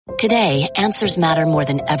Today, answers matter more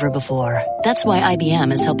than ever before. That's why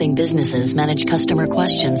IBM is helping businesses manage customer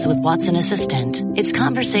questions with Watson Assistant. It's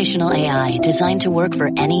conversational AI designed to work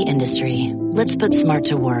for any industry. Let's put smart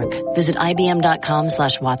to work. Visit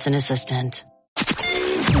IBM.com/Watson Assistant.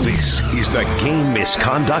 This is the Game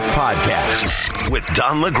Misconduct Podcast with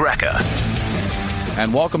Don LaGreca.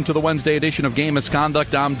 And welcome to the Wednesday edition of Game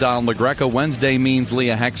Misconduct. I'm Don LaGreca. Wednesday means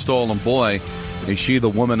Leah Hextall, and boy, is she the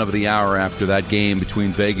woman of the hour after that game between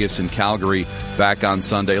Vegas and Calgary back on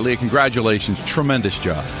Sunday. Leah, congratulations. Tremendous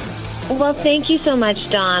job. Well, thank you so much,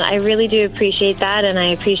 Don. I really do appreciate that, and I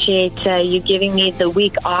appreciate you giving me the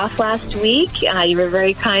week off last week. You were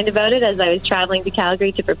very kind about it as I was traveling to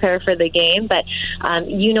Calgary to prepare for the game. But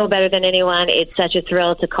you know better than anyone, it's such a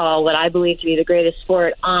thrill to call what I believe to be the greatest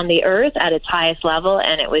sport on the earth at its highest level,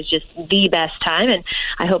 and it was just the best time, and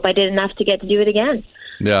I hope I did enough to get to do it again.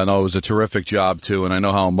 Yeah, no, it was a terrific job, too, and I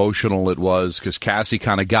know how emotional it was because Cassie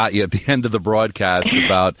kind of got you at the end of the broadcast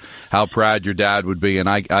about how proud your dad would be, and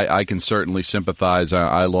I can certainly sympathize.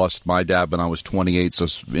 I lost my dad when I was 28, so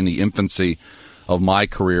in the infancy of my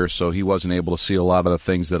career, so he wasn't able to see a lot of the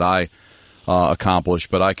things that I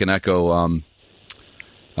accomplished, but I can echo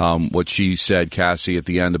what she said, Cassie, at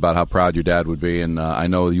the end about how proud your dad would be, and I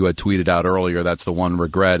know you had tweeted out earlier that's the one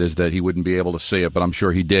regret is that he wouldn't be able to see it, but I'm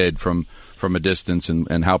sure he did from a distance,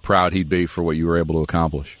 and how proud he'd be for what you were able to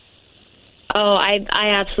accomplish. Oh, I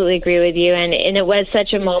absolutely agree with you, and it was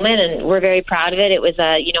such a moment, and we're very proud of it. It was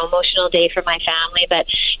a emotional day for my family, but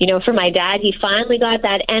for my dad, he finally got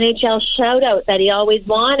that NHL shout out that he always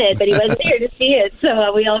wanted, but he wasn't here to see it.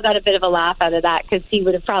 So we all got a bit of a laugh out of that because he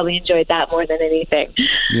would have probably enjoyed that more than anything.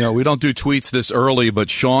 We don't do tweets this early, but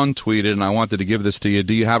Sean tweeted, and I wanted to give this to you.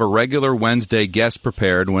 Do you have a regular Wednesday guest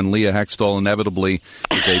prepared when Leah Hextall inevitably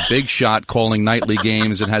is a big shot calling nightly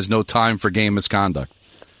games and has no time for game misconduct?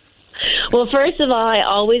 Well, first of all, I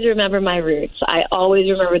always remember my roots. I always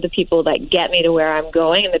remember the people that get me to where I'm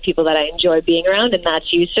going and the people that I enjoy being around, and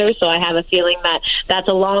that's you, sir. So I have a feeling that that's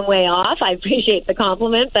a long way off. I appreciate the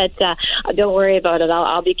compliment, but don't worry about it.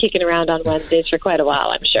 I'll be kicking around on Wednesdays for quite a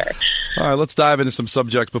while, I'm sure. All right, let's dive into some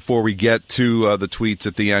subjects before we get to the tweets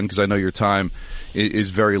at the end, because I know your time is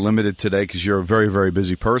very limited today because you're a very, very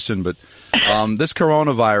busy person. But this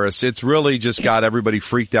coronavirus, it's really just got everybody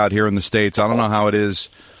freaked out here in the States. I don't know how it is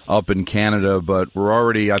up in Canada, but we're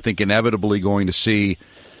already, I think, inevitably going to see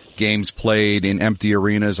games played in empty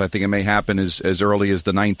arenas. I think it may happen as early as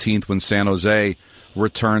the 19th when San Jose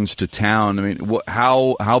returns to town. I mean,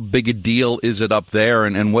 how big a deal is it up there,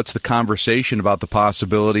 and what's the conversation about the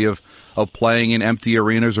possibility of playing in empty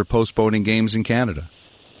arenas or postponing games in Canada?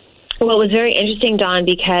 Well, it was very interesting, Don,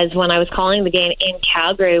 because when I was calling the game in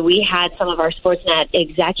Calgary, we had some of our Sportsnet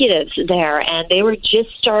executives there, and they were just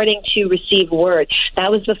starting to receive word. That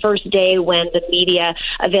was the first day when the media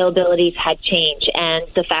availabilities had changed, and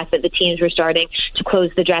the fact that the teams were starting to close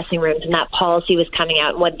the dressing rooms, and that policy was coming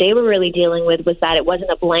out. And what they were really dealing with was that it wasn't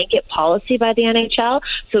a blanket policy by the NHL,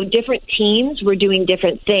 so different teams were doing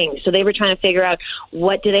different things. So they were trying to figure out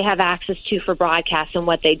what do they have access to for broadcast and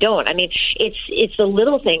what they don't. I mean, it's the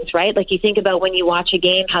little things, right? Like you think about when you watch a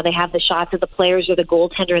game, how they have the shots of the players or the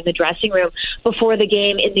goaltender in the dressing room before the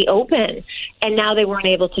game in the open. And now they weren't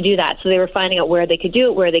able to do that. So they were finding out where they could do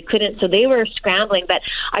it, where they couldn't. So they were scrambling. But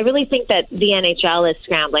I really think that the NHL is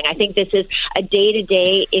scrambling. I think this is a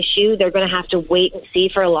day-to-day issue. They're going to have to wait and see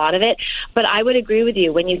for a lot of it. But I would agree with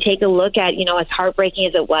you. When you take a look at, as heartbreaking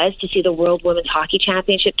as it was to see the World Women's Hockey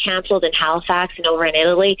Championship canceled in Halifax and over in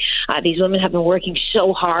Italy, these women have been working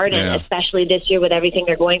so hard, and especially this year with everything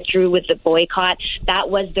they're going through with the boycott,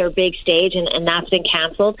 that was their big stage, and that's been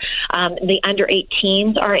canceled. The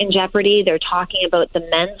under-18s are in jeopardy. They're talking about the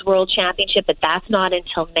men's world championship, but that's not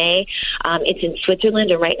until May. It's in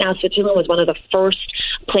Switzerland, and right now Switzerland was one of the first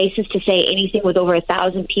places to say anything with over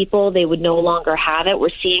 1,000 people, they would no longer have it. We're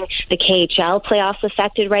seeing the KHL playoffs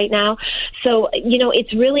affected right now. So,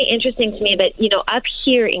 it's really interesting to me that, up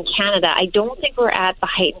here in Canada, I don't think we're at the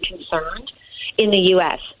heightened concern in the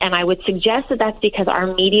U.S., and I would suggest that that's because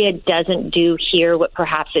our media doesn't do here what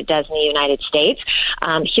perhaps it does in the United States.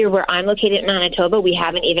 Here where I'm located in Manitoba, we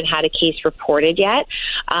haven't even had a case reported yet.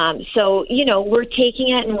 So, we're taking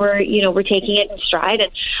it, and we're taking it in stride,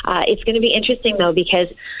 and it's going to be interesting, though, because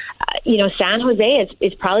San Jose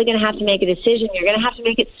is probably going to have to make a decision. You're going to have to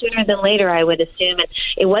make it sooner than later, I would assume. And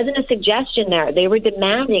it wasn't a suggestion there. They were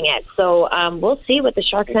demanding it. So we'll see what the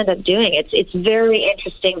Sharks end up doing. It's very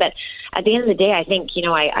interesting. But at the end of the day, I think,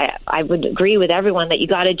 I would agree with everyone that you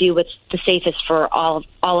got to do what's the safest for all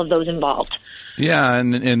of those involved. Yeah,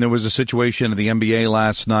 and there was a situation in the NBA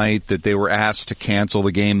last night that they were asked to cancel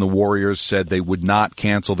the game. The Warriors said they would not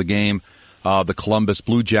cancel the game. The Columbus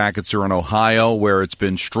Blue Jackets are in Ohio, where it's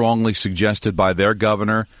been strongly suggested by their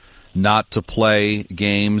governor not to play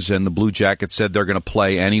games, and the Blue Jackets said they're going to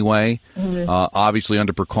play anyway. Obviously,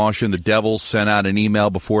 under precaution, the Devils sent out an email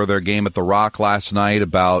before their game at the Rock last night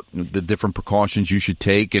about the different precautions you should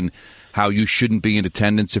take and how you shouldn't be in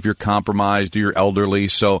attendance if you're compromised or you're elderly.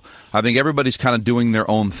 So I think everybody's kind of doing their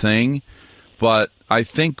own thing. But I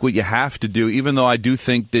think what you have to do, even though I do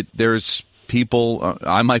think that there's people,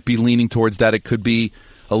 I might be leaning towards that it could be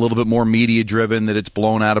a little bit more media-driven, that it's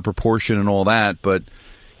blown out of proportion and all that. But,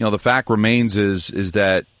 you know, the fact remains is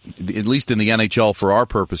that, at least in the NHL for our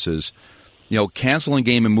purposes, you know, canceling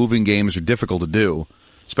game and moving games are difficult to do,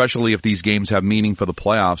 especially if these games have meaning for the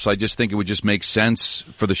playoffs. I just think it would just make sense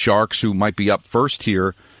for the Sharks, who might be up first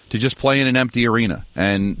here, to just play in an empty arena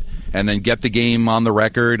and then get the game on the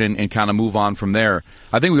record and kind of move on from there.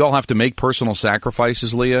 I think we all have to make personal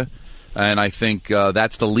sacrifices, Leah, and I think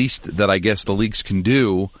that's the least that I guess the leagues can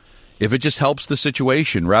do if it just helps the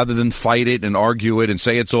situation, rather than fight it and argue it and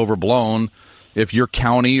say it's overblown. If your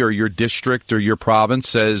county or your district or your province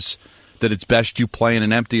says that it's best you play in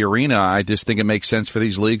an empty arena, I just think it makes sense for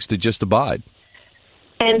these leagues to just abide.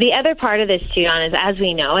 And the other part of this, too, Don, is, as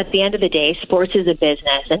we know, at the end of the day, sports is a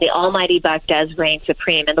business, and the almighty buck does reign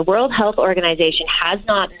supreme. And the World Health Organization has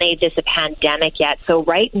not made this a pandemic yet. So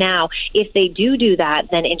right now, if they do that,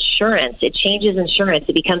 then insurance, it changes insurance.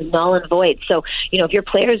 It becomes null and void. So, you know, if your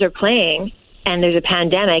players are playing and there's a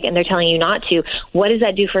pandemic and they're telling you not to, what does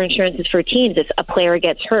that do for insurances for teams if a player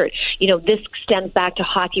gets hurt? You know, this stems back to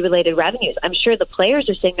hockey-related revenues. I'm sure the players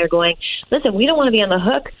are sitting there going, listen, we don't want to be on the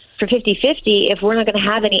hook for 50-50 if we're not going to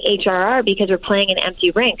have any HRR because we're playing in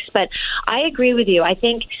empty rinks. But I agree with you. I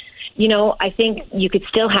think you could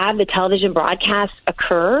still have the television broadcasts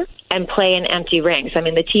occur and play in empty rinks. I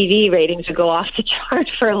mean, the TV ratings would go off the chart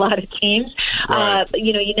for a lot of teams. Right. But,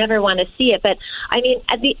 you know, you never want to see it. But, I mean,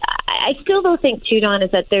 I still don't think, too, Don,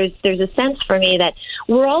 is that there's a sense for me that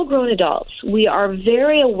we're all grown adults. We are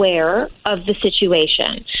very aware of the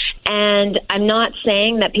situation. And I'm not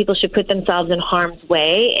saying that people should put themselves in harm's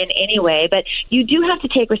way in any way, but you do have to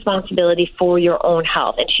take responsibility for your own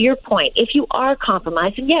health. And to your point, if you are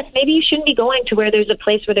compromised, and yes, maybe you shouldn't be going to where there's a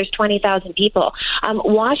place where there's 20,000 people.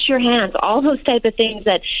 Wash your hands, all those type of things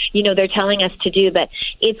that, you know, they're telling us to do. But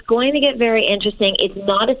it's going to get very interesting. It's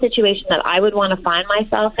not a situation that I would want to find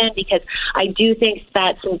myself in, because I do think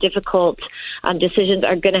that some difficult decisions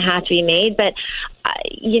are going to have to be made. But,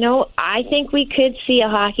 you know, I think we could see a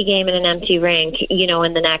hockey game in an empty rink, you know,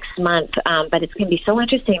 in the next month. But it's going to be so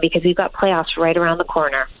interesting because we've got playoffs right around the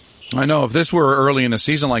corner. I know. If this were early in a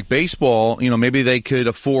season like baseball, you know, maybe they could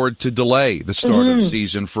afford to delay the start of the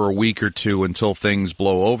season for a week or two until things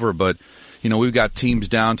blow over. But, you know, we've got teams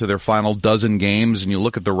down to their final dozen games, and you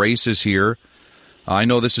look at the races here. I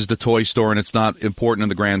know this is the toy store and it's not important in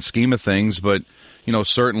the grand scheme of things, but, you know,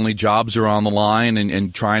 certainly jobs are on the line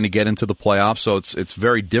and trying to get into the playoffs. So it's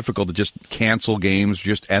very difficult to just cancel games,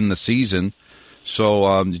 just end the season.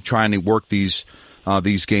 So trying to work these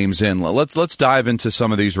games in. Let's dive into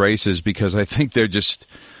some of these races, because I think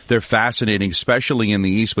they're fascinating, especially in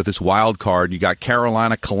the East with this wild card. You got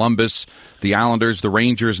Carolina, Columbus, the Islanders, the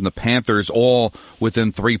Rangers, and the Panthers all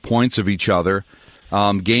within 3 points of each other.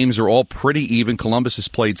 Games are all pretty even. Columbus has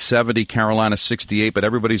played 70, Carolina 68, but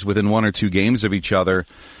everybody's within 1 or 2 games of each other.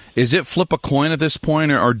 Is it flip a coin at this point,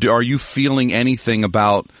 or are you feeling anything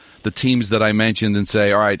about the teams that I mentioned and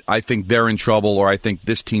say, all right, I think they're in trouble, or I think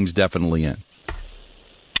this team's definitely in?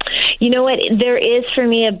 You know what? There is, for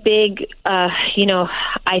me, a big, you know,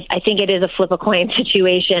 I think it is a flip a coin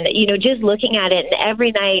situation. You know, just looking at it, and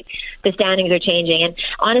every night the standings are changing. And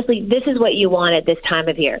honestly, this is what you want at this time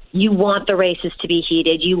of year. You want the races to be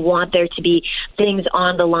heated. You want there to be things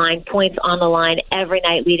on the line, points on the line every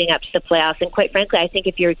night leading up to the playoffs. And quite frankly, I think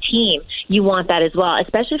if you're a team, you want that as well,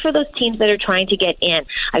 especially for those teams that are trying to get in.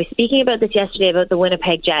 I was speaking about this yesterday about the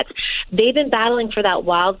Winnipeg Jets. They've been battling for that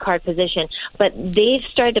wild card position, but they've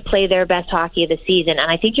started to play their best hockey of the season. And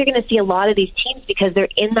I think you're going to see a lot of these teams, because they're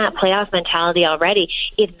in that playoff mentality already.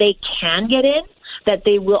 If they can get in, that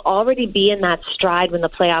they will already be in that stride when the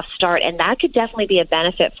playoffs start, and that could definitely be a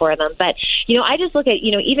benefit for them. But, you know, I just look at,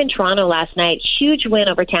 you know, even Toronto last night, huge win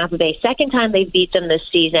over Tampa Bay, second time they've beat them this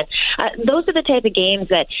season. Those are the type of games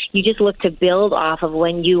that you just look to build off of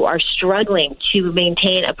when you are struggling to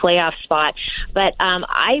maintain a playoff spot. But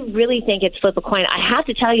I really think it's flip a coin. I have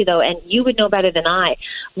to tell you, though, and you would know better than I,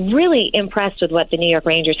 really impressed with what the New York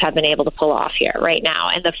Rangers have been able to pull off here right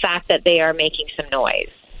now, and the fact that they are making some noise.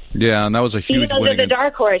 Yeah, and that was a huge win. Even though they're the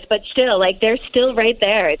dark horse, but still, like, they're still right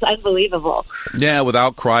there. It's unbelievable. Yeah,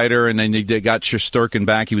 without Kreider, and then they got Shesterkin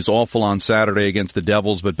back. He was awful on Saturday against the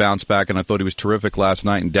Devils, but bounced back, and I thought he was terrific last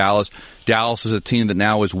night in Dallas. Dallas is a team that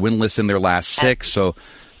now is winless in their last 6, so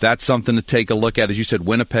that's something to take a look at. As you said,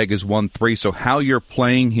 Winnipeg is 1-3, so how you're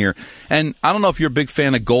playing here. And I don't know if you're a big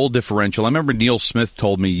fan of goal differential. I remember Neil Smith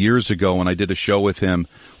told me years ago when I did a show with him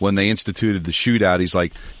when they instituted the shootout, he's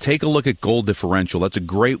like, take a look at goal differential. That's a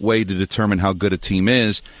great way to determine how good a team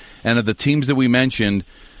is. And of the teams that we mentioned,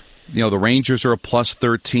 you know, the Rangers are a plus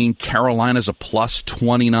 13, Carolina's a plus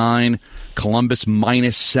 29, Columbus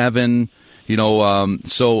minus 7, you know,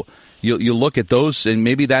 so you look at those, and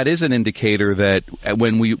maybe that is an indicator that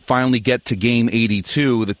when we finally get to game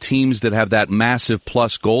 82, the teams that have that massive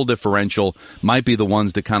plus goal differential might be the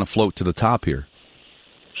ones that kind of float to the top here.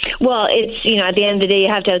 Well, it's, you know, at the end of the day, you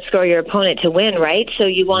have to outscore your opponent to win, right? So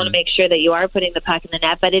you want to make sure that you are putting the puck in the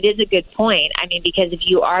net. But it is a good point. I mean, because if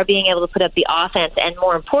you are being able to put up the offense and,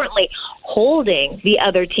 more importantly, holding the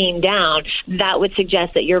other team down, that would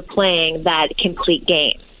suggest that you're playing that complete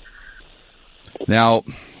game. Now,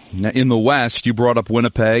 in the West, you brought up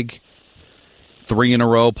Winnipeg, 3 in a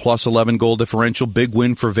row, plus 11 goal differential. Big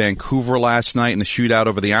win for Vancouver last night in the shootout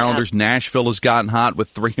over the Islanders. Yeah. Nashville has gotten hot with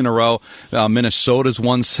 3 in a row. Minnesota's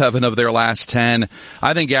won 7 of their last 10.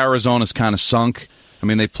 I think Arizona's kind of sunk. I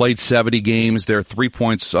mean, they played 70 games. They're 4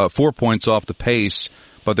 points off the pace,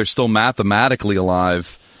 but they're still mathematically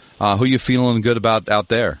alive. Who are you feeling good about out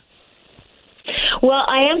there? Well,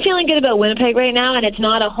 I am feeling good about Winnipeg right now, and it's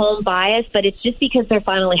not a home bias, but it's just because they're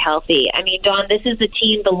finally healthy. I mean, Don, this is the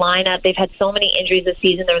team, the lineup. They've had so many injuries this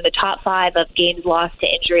season. They're in the top 5 of games lost to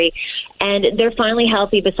injury, and they're finally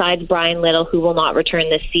healthy besides Brian Little, who will not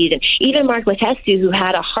return this season. Even Mark Letestu, who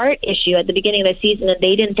had a heart issue at the beginning of the season, and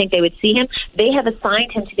they didn't think they would see him, they have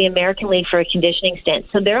assigned him to the American League for a conditioning stint.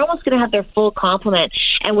 So they're almost going to have their full complement.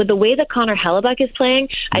 And with the way that Connor Hellebuyck is playing,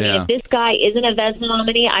 I mean, if this guy isn't a Vezina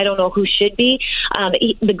nominee, I don't know who should be.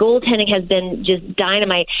 The goaltending has been just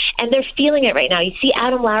dynamite, and they're feeling it right now. You see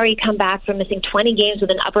Adam Lowry come back from missing 20 games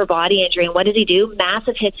with an upper body injury, and what does he do?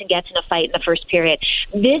 Massive hits and gets in a fight in the first period.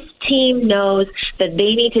 This team knows that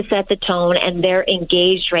they need to set the tone, and they're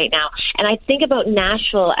engaged right now. And I think about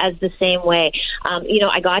Nashville as the same way. You know,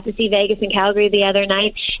 I got to see Vegas and Calgary the other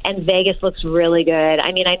night, and Vegas looks really good.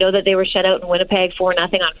 I mean, I know that they were shut out in Winnipeg 4-0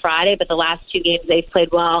 on Friday, but the last 2 games they've played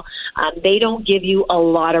well. They don't give you a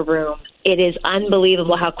lot of room. It is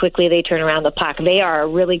unbelievable how quickly they turn around the puck. They are a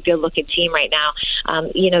really good-looking team right now.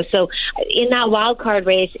 You know, so in that wild card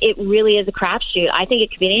race, it really is a crapshoot. I think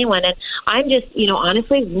it could be anyone, and I'm just, you know,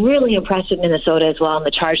 honestly really impressed with Minnesota as well and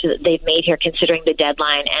the charge that they've made here, considering the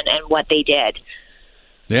deadline and what they did.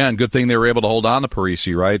 Yeah, and good thing they were able to hold on to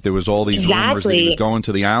Parise, right? There was all these rumors that he was going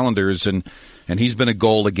to the Islanders, and he's been a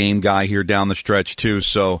goal-a-game guy here down the stretch too.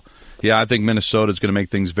 So, yeah, I think Minnesota's going to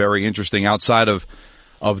make things very interesting outside of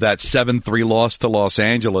that 7-3 loss to Los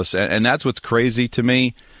Angeles. And that's what's crazy to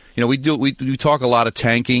me. You know, we talk a lot of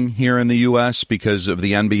tanking here in the U.S. because of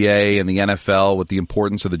the NBA and the NFL with the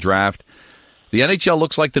importance of the draft. The NHL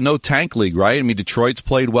looks like the no-tank league, right? I mean, Detroit's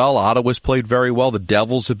played well. Ottawa's played very well. The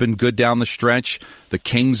Devils have been good down the stretch. The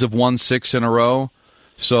Kings have won 6 in a row.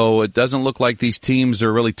 So it doesn't look like these teams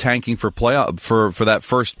are really tanking for playoff for that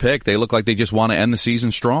first pick. They look like they just want to end the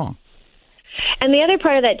season strong. And the other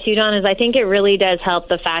part of that, too, Don, is I think it really does help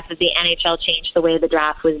the fact that the NHL changed the way the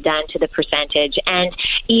draft was done to the percentage. And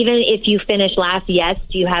even if you finish last, yes,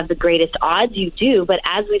 do you have the greatest odds? You do. But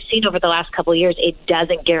as we've seen over the last couple of years, it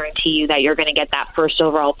doesn't guarantee you that you're going to get that first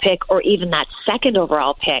overall pick or even that second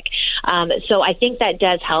overall pick. So I think that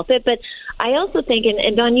does help it. But I also think,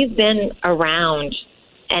 and Don, you've been around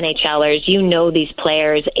NHLers, you know these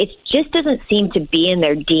players. It just doesn't seem to be in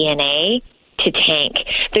their DNA to tank.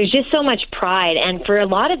 There's just so much pride, and for a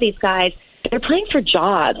lot of these guys, they're playing for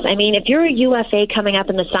jobs. I mean, if you're a UFA coming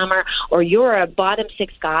up in the summer or you're a bottom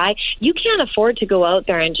 6 guy, you can't afford to go out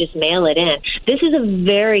there and just mail it in. This is a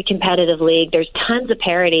very competitive league. There's tons of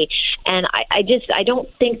parity, and I don't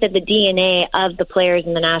think that the DNA of the players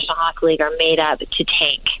in the National Hockey League are made up to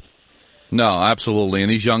tank. No, absolutely.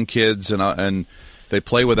 And these young kids and they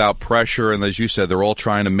play without pressure, and as you said, they're all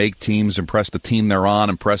trying to make teams, impress the team they're on,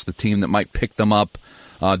 impress the team that might pick them up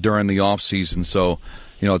during the offseason. So,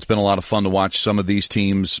 you know, it's been a lot of fun to watch some of these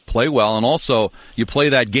teams play well. And also, you play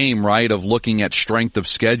that game, right, of looking at strength of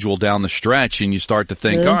schedule down the stretch, and you start to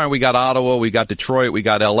think, all right, we got Ottawa, we got Detroit, we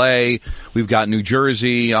got L.A., we've got New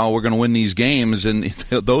Jersey, we're going to win these games. And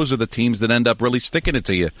those are the teams that end up really sticking it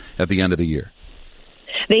to you at the end of the year.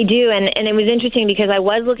 They do, and it was interesting because I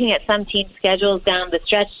was looking at some team schedules down the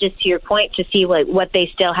stretch, just to your point, to see what they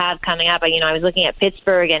still have coming up. I was looking at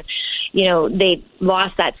Pittsburgh, and they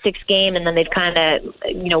lost that 6th game, and then they've kind of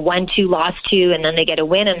won 2, lost 2, and then they get a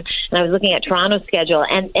win. And I was looking at Toronto's schedule,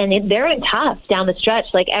 and they're in tough down the stretch.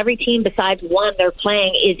 Like every team besides one they're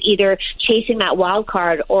playing is either chasing that wild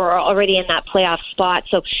card or already in that playoff spot.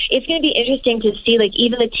 So it's going to be interesting to see, like,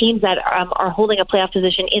 even the teams that are holding a playoff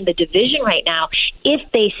position in the division right now, if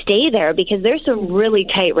they stay there, because there's some really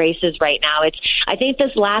tight races right now. I think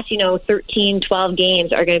this last 13, 12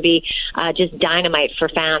 games are going to be just dynamite for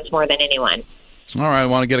fans more than anyone. All right,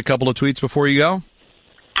 want to get a couple of tweets before you go?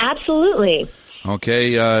 Absolutely.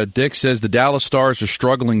 Okay, Dick says the Dallas Stars are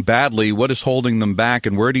struggling badly. What is holding them back,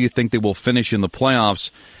 and where do you think they will finish in the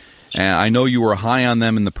playoffs? And I know you were high on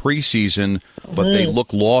them in the preseason, but they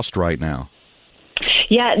look lost right now.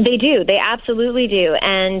 Yeah, they do. They absolutely do.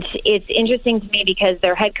 And it's interesting to me because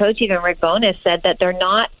their head coach, even Rick Bowness, said that they're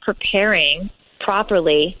not preparing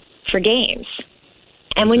properly for games.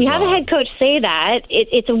 And when you have a head coach say that,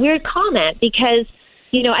 it's a weird comment because,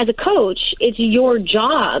 as a coach, it's your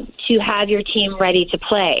job to have your team ready to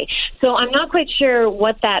play. So I'm not quite sure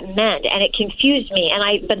what that meant, and it confused me.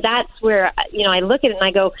 But that's where, I look at it and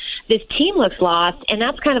I go, this team looks lost, and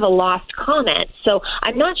that's kind of a lost comment. So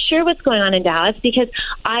I'm not sure what's going on in Dallas because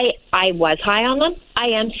I was high on them. I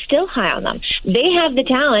am still high on them. They have the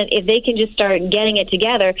talent if they can just start getting it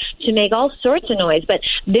together to make all sorts of noise. But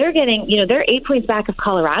they're getting, they're 8 points back of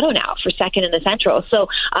Colorado now for second in the Central. So,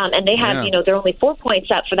 and they have, they're only 4 points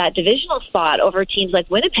up for that divisional spot over teams like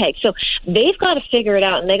Winnipeg. So they've got to figure it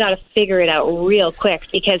out, and they got to figure it out real quick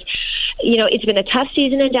because, it's been a tough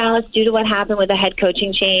season in Dallas due to what happened with the head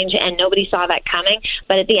coaching change, and nobody saw that coming.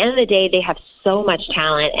 But at the end of the day, they have so much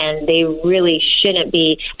talent, and they really shouldn't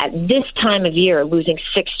be, at this time of year, losing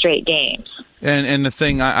 6 straight games. And the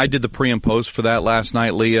thing, I did the pre and post for that last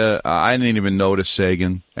night, Leah. I didn't even notice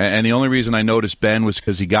Seguin. And the only reason I noticed Ben was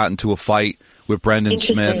because he got into a fight with Brendan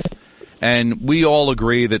Smith. And we all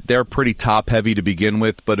agree that they're pretty top-heavy to begin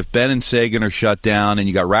with. But if Ben and Seguin are shut down and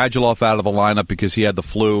you got Radulov out of the lineup because he had the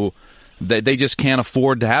flu, they just can't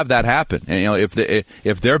afford to have that happen. And,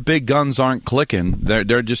 if their big guns aren't clicking,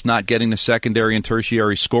 they're just not getting the secondary and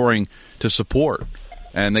tertiary scoring to support.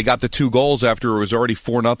 And they got the 2 goals after it was already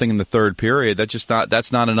 4-0 in the third period.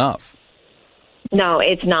 That's not enough. No,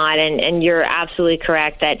 it's not, and you're absolutely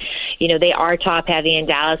correct that, they are top-heavy in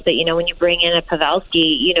Dallas, but, when you bring in a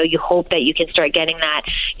Pavelski, you hope that you can start getting that,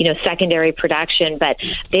 secondary production, but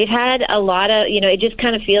they've had a lot of, it just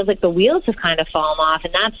kind of feels like the wheels have kind of fallen off,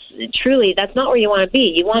 and that's not where you want to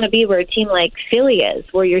be. You want to be where a team like Philly is,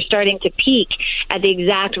 where you're starting to peak at the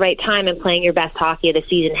exact right time and playing your best hockey of the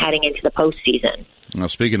season heading into the postseason. Now,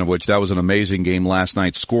 speaking of which, that was an amazing game last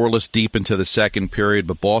night. Scoreless deep into the second period,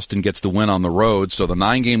 but Boston gets the win on the road, so the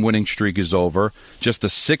 9-game winning streak is over. Just the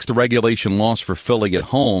 6th regulation loss for Philly at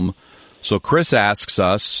home. So Chris asks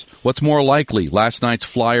us, what's more likely, last night's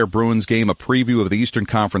Flyer-Bruins game a preview of the Eastern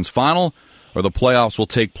Conference Final, or the playoffs will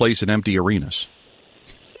take place in empty arenas?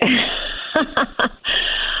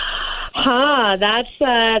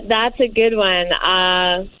 That's a good one.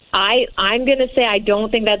 I'm going to say I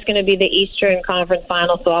don't think that's going to be the Eastern Conference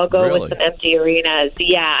Final, so I'll go with some empty arenas.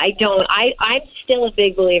 Yeah, I don't. I'm still a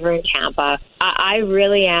big believer in Tampa. I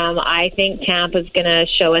really am. I think Tampa's going to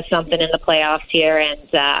show us something in the playoffs here, and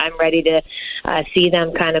I'm ready to see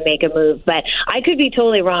them kind of make a move. But I could be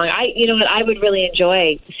totally wrong. I would really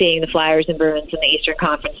enjoy seeing the Flyers and Bruins in the Eastern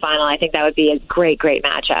Conference Final. I think that would be a great, great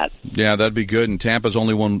matchup. Yeah, that'd be good. And Tampa's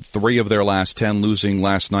only won 3 of their last 10, losing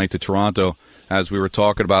last night to Toronto, as we were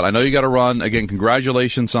talking about. I know you got to run. Again,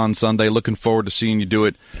 congratulations on Sunday. Looking forward to seeing you do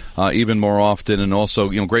it even more often. And also,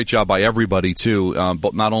 great job by everybody, too,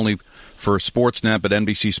 but not only for Sportsnet, but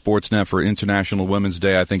NBC Sportsnet for International Women's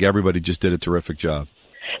Day. I think everybody just did a terrific job.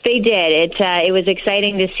 They did. It was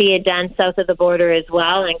exciting to see it done south of the border as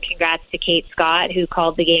well, and congrats to Kate Scott, who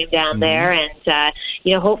called the game down there. And,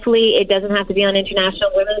 hopefully it doesn't have to be on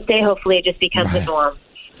International Women's Day. Hopefully it just becomes the norm.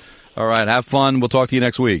 All right, have fun. We'll talk to you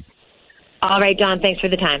next week. All right, John, thanks for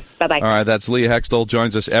the time. Bye-bye. All right, that's Leah Hextall.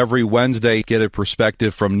 Joins us every Wednesday. Get a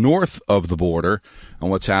perspective from north of the border on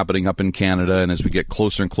what's happening up in Canada. And as we get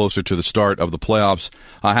closer and closer to the start of the playoffs,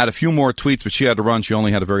 I had a few more tweets, but she had to run. She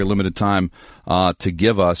only had a very limited time to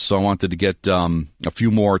give us. So I wanted to get a few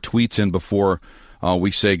more tweets in before we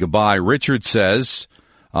say goodbye. Richard says,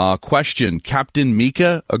 question, Captain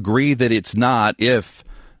Mika, agree that it's not if...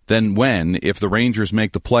 Then when, if the Rangers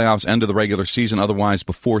make the playoffs, end of the regular season, otherwise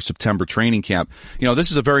before September training camp?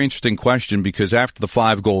 This is a very interesting question because after the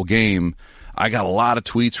 5-goal game, I got a lot of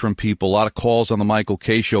tweets from people, a lot of calls on the Michael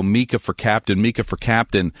Kay Show. Mika for captain, Mika for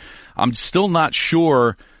captain. I'm still not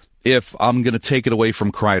sure if I'm going to take it away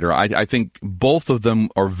from Kreider. I think both of them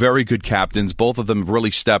are very good captains. Both of them have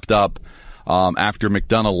really stepped up after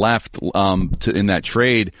McDonough left in that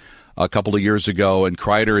trade a couple of years ago, and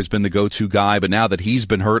Kreider has been the go-to guy. But now that he's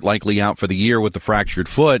been hurt, likely out for the year with the fractured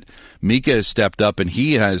foot, Mika has stepped up, and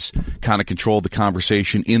he has kind of controlled the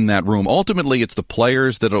conversation in that room. Ultimately, it's the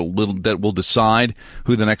players that will decide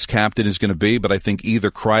who the next captain is going to be, but I think either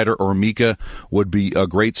Kreider or Mika would be a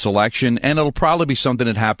great selection, and it'll probably be something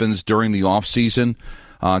that happens during the offseason.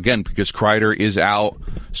 Again, because Kreider is out,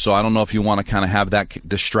 so I don't know if you want to kind of have that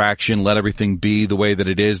distraction, let everything be the way that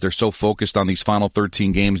it is. They're so focused on these final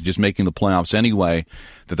 13 games, just making the playoffs anyway,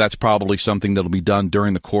 that's probably something that'll be done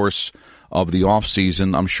during the course of the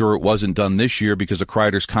offseason. I'm sure it wasn't done this year because of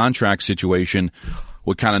Kreider's contract situation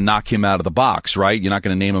would kind of knock him out of the box, right? You're not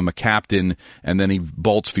going to name him a captain, and then he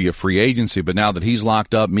bolts via free agency. But now that he's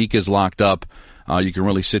locked up, Mika's locked up, you can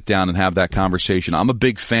really sit down and have that conversation. I'm a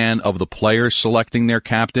big fan of the players selecting their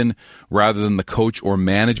captain rather than the coach or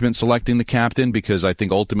management selecting the captain, because I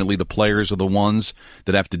think ultimately the players are the ones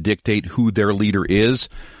that have to dictate who their leader is.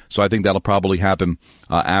 So I think that'll probably happen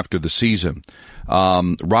after the season.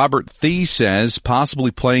 Robert Thie says,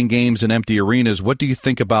 possibly playing games in empty arenas. What do you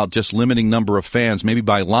think about just limiting number of fans, maybe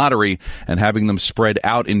by lottery, and having them spread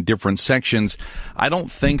out in different sections? I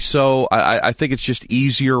don't think so. I think it's just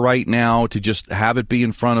easier right now to just have it be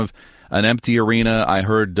in front of an empty arena. I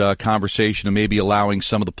heard conversation of maybe allowing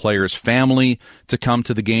some of the players' family to come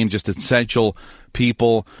to the game, just essential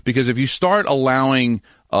people, because if you start allowing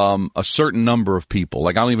a certain number of people,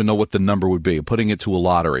 like I don't even know what the number would be, putting it to a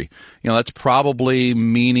lottery, that's probably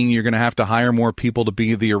meaning you're going to have to hire more people to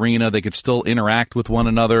be in the arena. They could still interact with one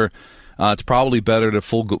another. It's probably better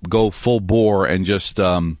to go full bore and just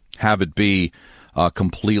have it be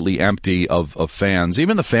completely empty of fans.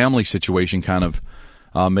 Even the family situation kind of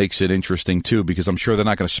makes it interesting too, because I'm sure they're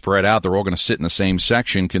not going to spread out. They're all going to sit in the same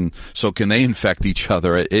section. Can they infect each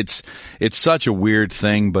other? It's such a weird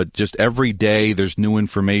thing, but just every day there's new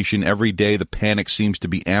information. Every day the panic seems to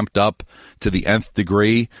be amped up to the nth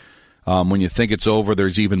degree. When you think it's over,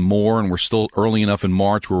 there's even more, and we're still early enough in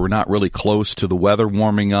March where we're not really close to the weather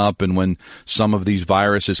warming up and when some of these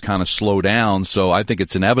viruses kind of slow down. So I think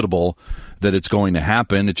it's inevitable that it's going to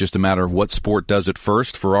happen. It's just a matter of what sport does it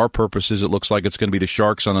first. For our purposes, it looks like it's going to be the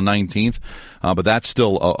Sharks on the 19th, but that's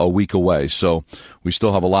still a week away. So we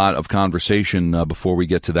still have a lot of conversation before we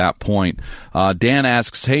get to that point. Dan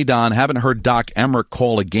asks, hey, Don, haven't heard Doc Emmerich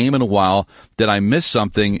call a game in a while. Did I miss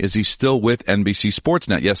something? Is he still with NBC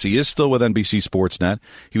Sportsnet? Yes, he is still with NBC Sportsnet.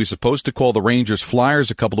 He was supposed to call the Rangers Flyers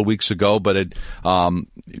a couple of weeks ago, but it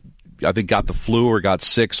I think got the flu or got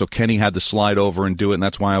sick, so Kenny had to slide over and do it, and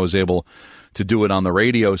that's why I was able to do it on the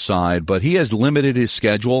radio side. But he has limited his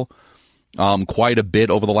schedule quite a bit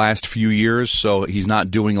over the last few years, so he's not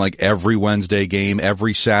doing like every Wednesday game,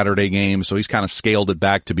 every Saturday game, so he's kind of scaled it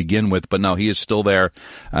back to begin with. But no, he is still there,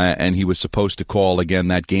 and he was supposed to call again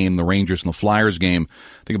that game, the Rangers and the Flyers game,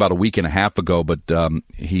 I think about a week and a half ago, but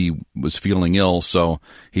he was feeling ill, so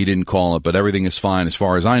he didn't call it. But everything is fine as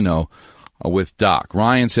far as I know with Doc.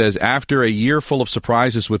 Ryan says, after a year full of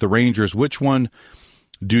surprises with the Rangers, which one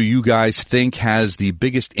do you guys think has the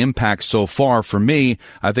biggest impact so far? For me,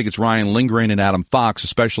 I think it's Ryan Lindgren and Adam Fox,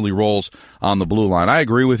 especially roles on the blue line. I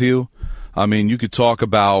agree with you. I mean, you could talk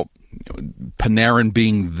about Panarin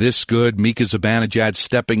being this good, Mika Zibanejad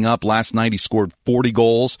stepping up. Last night he scored 40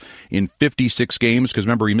 goals in 56 games, because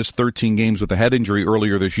remember, he missed 13 games with a head injury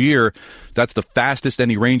earlier this year. That's the fastest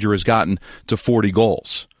any Ranger has gotten to 40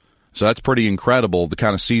 goals. So that's pretty incredible, the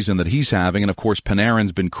kind of season that he's having. And, of course,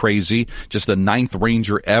 Panarin's been crazy, just the 9th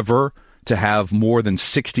Ranger ever to have more than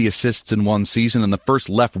 60 assists in one season and the first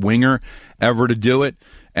left winger ever to do it.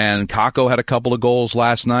 And Kakko had a couple of goals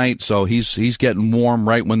last night, so he's getting warm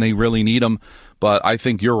right when they really need him. But I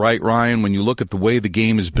think you're right, Ryan, when you look at the way the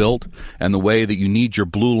game is built and the way that you need your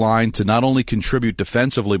blue line to not only contribute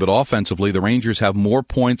defensively but offensively. The Rangers have more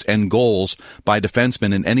points and goals by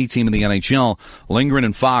defensemen than any team in the NHL. Lindgren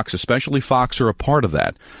and Fox, especially Fox, are a part of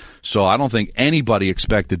that. So I don't think anybody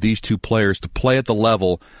expected these two players to play at the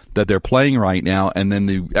level that they're playing right now, and then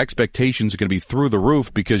the expectations are going to be through the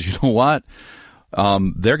roof, because you know what?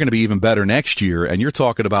 They're going to be even better next year, and you're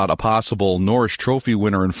talking about a possible Norris Trophy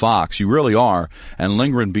winner in Fox. You really are, and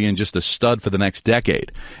Lindgren being just a stud for the next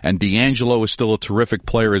decade. And D'Angelo is still a terrific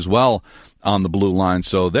player as well on the blue line,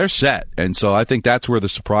 so they're set. And so I think that's where the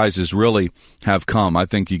surprises really have come. I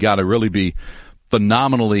think you got to really be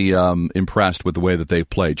phenomenally impressed with the way that they've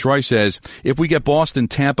played. Troy says, if we get Boston,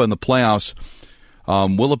 Tampa in the playoffs,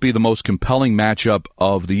 will it be the most compelling matchup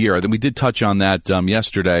of the year? We did touch on that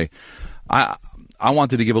yesterday. I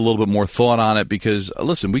wanted to give a little bit more thought on it because,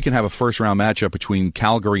 listen, we can have a first-round matchup between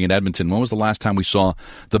Calgary and Edmonton. When was the last time we saw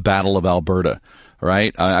the Battle of Alberta,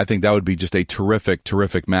 right? I think that would be just a terrific,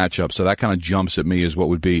 terrific matchup. So that kind of jumps at me as what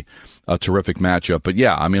would be a terrific matchup. But,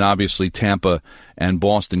 yeah, I mean, obviously Tampa and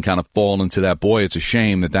Boston kind of fall into that. Boy, it's a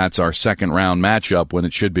shame that that's our second-round matchup when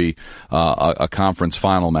it should be a conference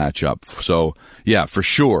final matchup. So, yeah, for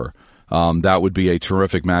sure. That would be a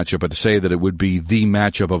terrific matchup, but to say that it would be the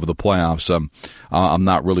matchup of the playoffs, I'm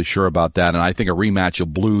not really sure about that. And I think a rematch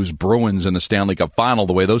of Blues-Bruins in the Stanley Cup Final,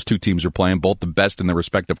 the way those two teams are playing, both the best in their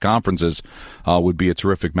respective conferences, would be a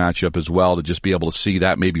terrific matchup as well, to just be able to see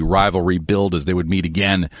that maybe rivalry build as they would meet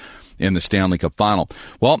again in the Stanley Cup Final.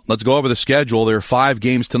 Well, let's go over the schedule. There are 5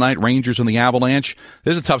 games tonight. Rangers and the Avalanche.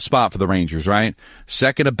 This is a tough spot for the Rangers, right?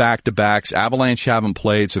 Second of back-to-backs. Avalanche haven't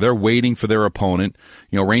played, so they're waiting for their opponent.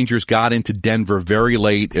 You know, Rangers got into Denver very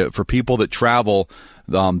late. For people that travel,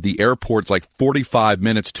 the airport's like 45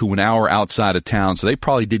 minutes to an hour outside of town, so they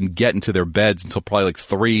probably didn't get into their beds until probably like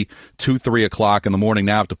 3 o'clock in the morning.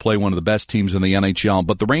 Now have to play one of the best teams in the NHL.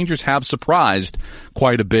 But the Rangers have surprised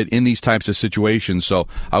quite a bit in these types of situations, so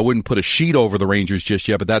I wouldn't put a sheet over the Rangers just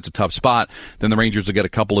yet, but that's a tough spot. Then the Rangers will get a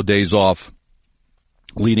couple of days off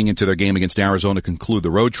leading into their game against Arizona to conclude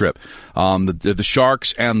the road trip. The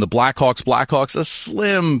Sharks and the Blackhawks, a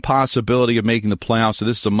slim possibility of making the playoffs, so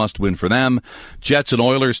this is a must-win for them. Jets and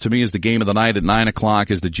Oilers, to me, is the game of the night at 9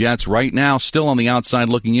 o'clock, as the Jets right now still on the outside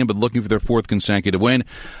looking in, but looking for their 4th consecutive win.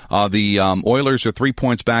 The Oilers are 3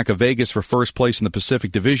 points back of Vegas for first place in the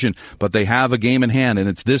Pacific Division, but they have a game in hand, and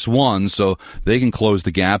it's this one, so they can close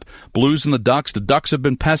the gap. Blues and the Ducks have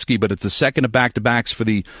been pesky, but it's the second of back-to-backs for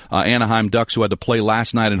the Anaheim Ducks, who had to play last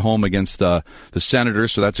night at home against the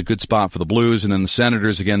Senators, so that's a good spot for the Blues. And then the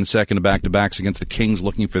Senators, again, the second of back-to-backs against the Kings,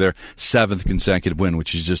 looking for their 7th consecutive win,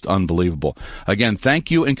 which is just unbelievable. Again, thank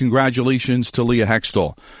you and congratulations to Leah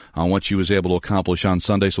Hextall on what she was able to accomplish on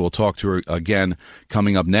Sunday, so we'll talk to her again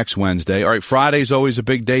coming up next Wednesday. All right, Friday's always a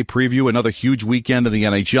big day preview, another huge weekend in the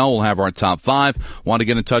NHL. We'll have our top 5. Want to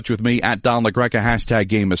get in touch with me at Don LaGreca, hashtag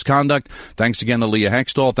Game Misconduct. Thanks again to Leah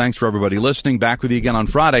Hextall. Thanks for everybody listening. Back with you again on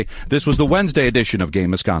Friday. This was the Wednesday edition of Game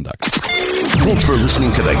Misconduct. Thanks for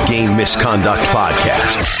listening to the Game Misconduct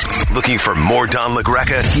Podcast. Looking for more Don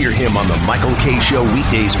LaGreca? Hear him on the Michael Kay Show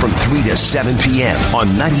weekdays from 3 to 7 p.m. on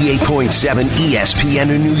 98.7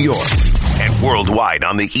 ESPN in New York and worldwide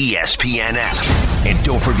on the ESPN app. And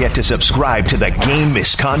don't forget to subscribe to the Game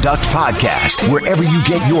Misconduct Podcast wherever you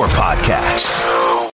get your podcasts.